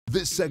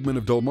This segment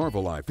of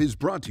Delmarva Life is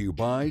brought to you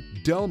by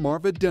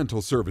Delmarva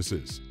Dental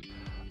Services.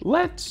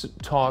 Let's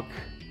talk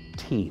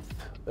teeth.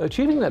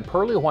 Achieving that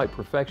pearly white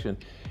perfection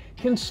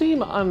can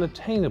seem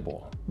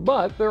unattainable,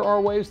 but there are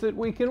ways that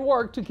we can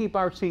work to keep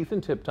our teeth in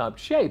tip-top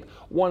shape.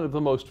 One of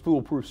the most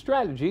foolproof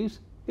strategies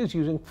is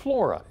using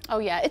fluoride. Oh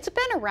yeah, it's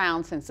been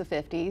around since the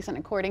 50s, and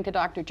according to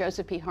Dr.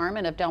 Joseph P.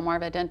 Harmon of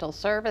Delmarva Dental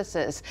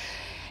Services,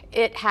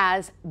 it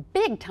has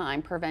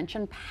big-time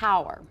prevention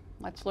power.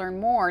 Let's learn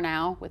more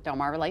now with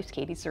Delmarva Life's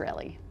Katie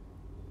Sorelli.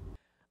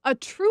 A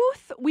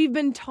truth we've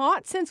been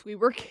taught since we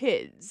were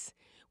kids.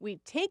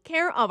 We take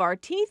care of our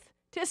teeth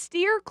to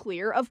steer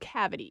clear of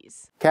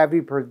cavities.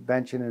 Cavity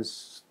prevention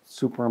is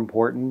super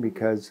important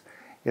because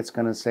it's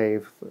going to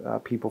save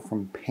people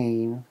from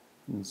pain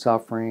and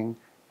suffering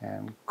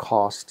and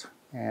cost,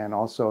 and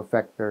also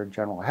affect their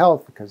general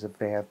health, because if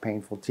they have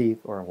painful teeth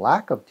or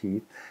lack of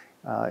teeth,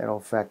 it'll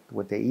affect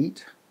what they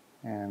eat,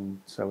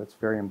 and so it's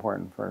very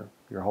important for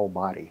your whole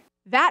body.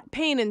 That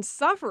pain and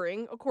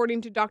suffering,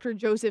 according to Dr.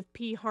 Joseph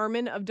P.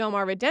 Harmon of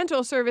Delmarva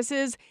Dental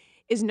Services,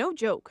 is no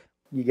joke.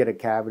 You get a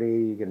cavity,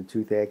 you get a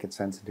toothache, it's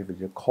sensitive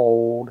to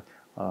cold,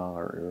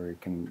 or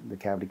the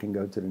cavity can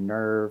go to the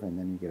nerve, and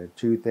then you get a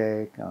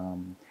toothache,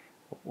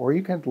 or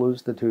you can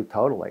lose the tooth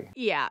totally.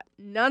 Yeah,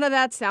 none of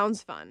that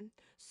sounds fun.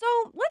 So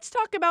let's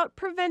talk about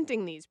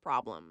preventing these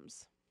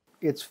problems.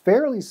 It's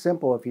fairly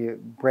simple if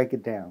you break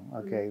it down,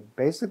 okay?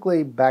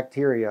 Basically,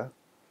 bacteria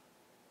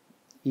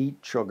eat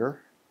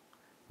sugar,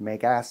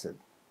 make acid.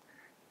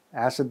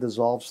 Acid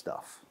dissolves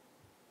stuff,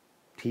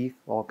 teeth,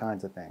 all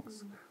kinds of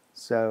things.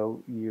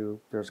 So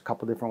there's a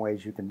couple different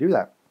ways you can do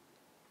that.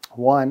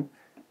 One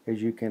is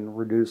you can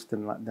reduce the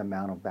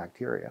amount of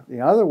bacteria.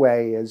 The other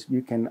way is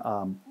you can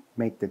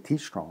make the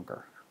teeth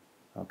stronger,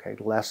 okay,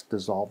 less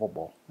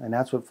dissolvable. And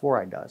that's what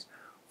fluoride does.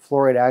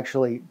 Fluoride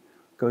actually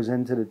goes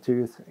into the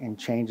tooth and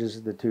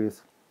changes the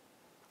tooth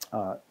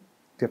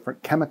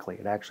different chemically.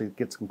 It actually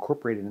gets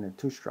incorporated in the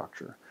tooth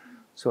structure.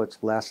 So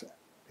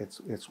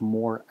it's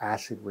more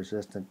acid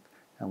resistant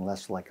and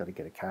less likely to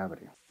get a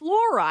cavity.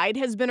 Fluoride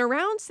has been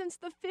around since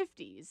the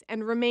 50s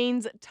and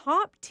remains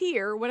top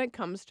tier when it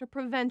comes to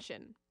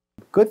prevention.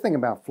 The good thing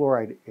about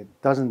fluoride, it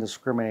doesn't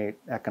discriminate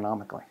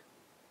economically,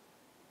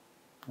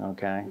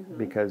 okay?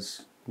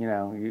 Because,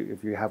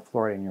 if you have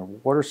fluoride in your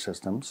water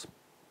systems,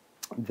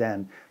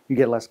 then you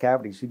get less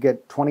cavities. You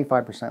get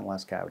 25%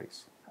 less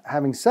cavities.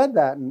 Having said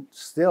that, and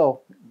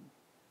still,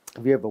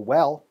 if you have a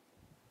well,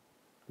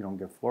 you don't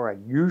get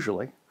fluoride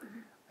usually.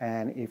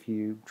 And if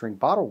you drink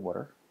bottled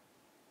water,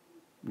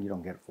 you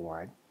don't get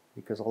fluoride,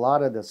 because a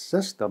lot of the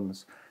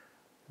systems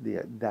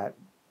that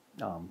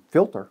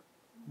filter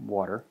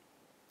water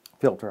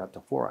filter out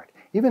the fluoride.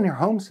 Even your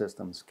home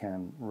systems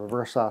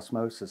reverse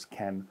osmosis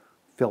can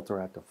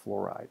filter out the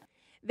fluoride.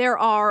 There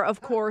are,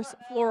 of course,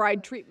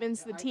 fluoride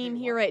treatments the team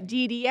here at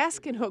DDS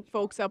can hook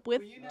folks up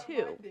with,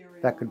 too.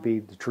 That could be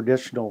the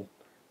traditional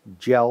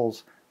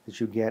gels that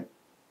you get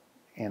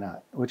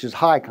which is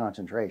high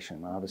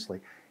concentration,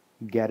 obviously.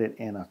 You get it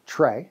in a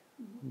tray,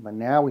 but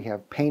now we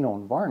have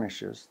paint-on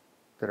varnishes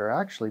that are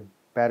actually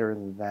better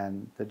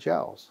than the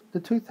gels. The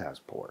tooth has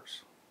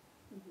pores,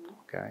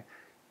 okay?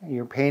 And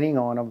you're painting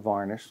on a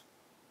varnish,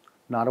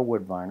 not a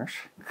wood varnish,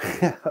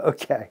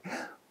 okay?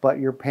 But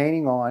you're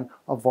painting on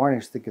a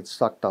varnish that gets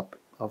sucked up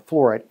of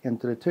fluoride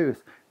into the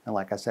tooth. And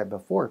like I said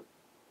before,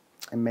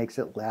 it makes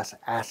it less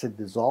acid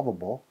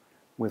dissolvable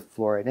with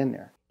fluoride in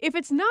there. If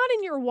it's not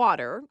in your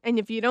water, and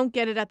if you don't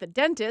get it at the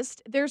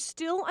dentist, there's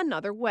still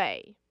another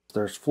way.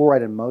 There's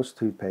fluoride in most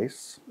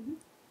toothpastes.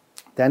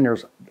 Then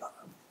there's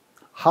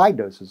high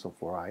doses of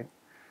fluoride.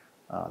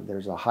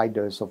 There's a high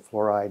dose of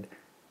fluoride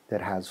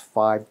that has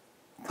 5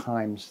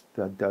 times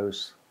the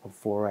dose of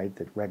fluoride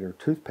that regular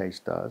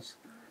toothpaste does.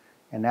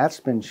 And that's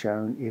been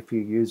shown, if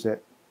you use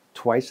it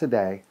twice a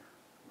day,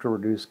 to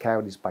reduce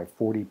cavities by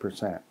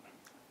 40%.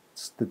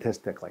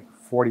 Statistically,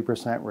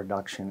 40%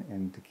 reduction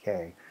in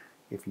decay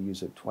if you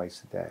use it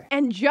twice a day.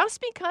 And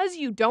just because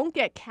you don't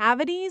get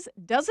cavities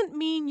doesn't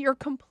mean you're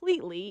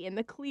completely in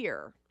the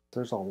clear.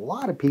 There's a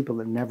lot of people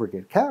that never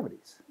get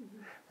cavities.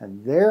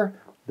 And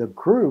they're the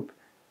group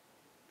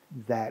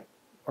that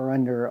are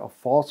under a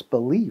false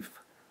belief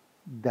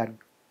that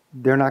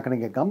they're not going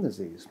to get gum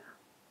disease.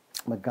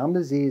 But gum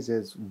disease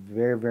is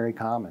very, very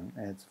common.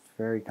 It's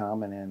very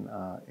common,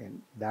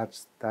 and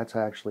that's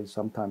actually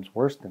sometimes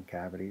worse than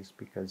cavities,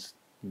 because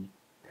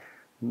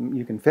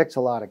you can fix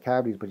a lot of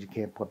cavities, but you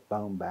can't put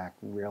bone back,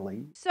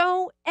 really.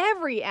 So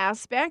every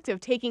aspect of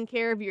taking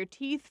care of your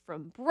teeth,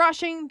 from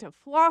brushing to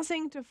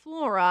flossing to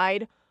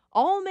fluoride,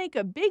 all make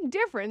a big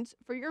difference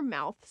for your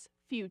mouth's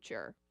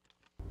future.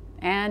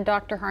 And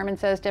Dr. Harmon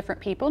says different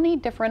people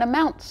need different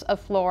amounts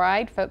of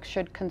fluoride. Folks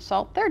should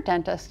consult their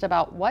dentist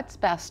about what's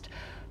best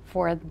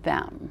for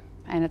them.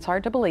 And it's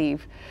hard to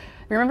believe.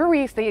 Remember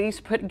they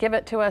used to give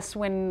it to us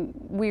when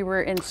we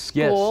were in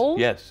school?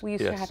 Yes. We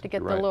used to have to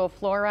get the little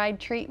fluoride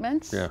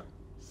treatments. Yeah.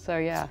 So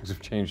yeah. Things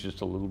have changed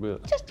just a little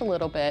bit. Just a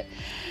little bit.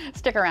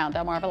 Stick around.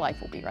 Delmarva Life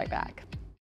will be right back.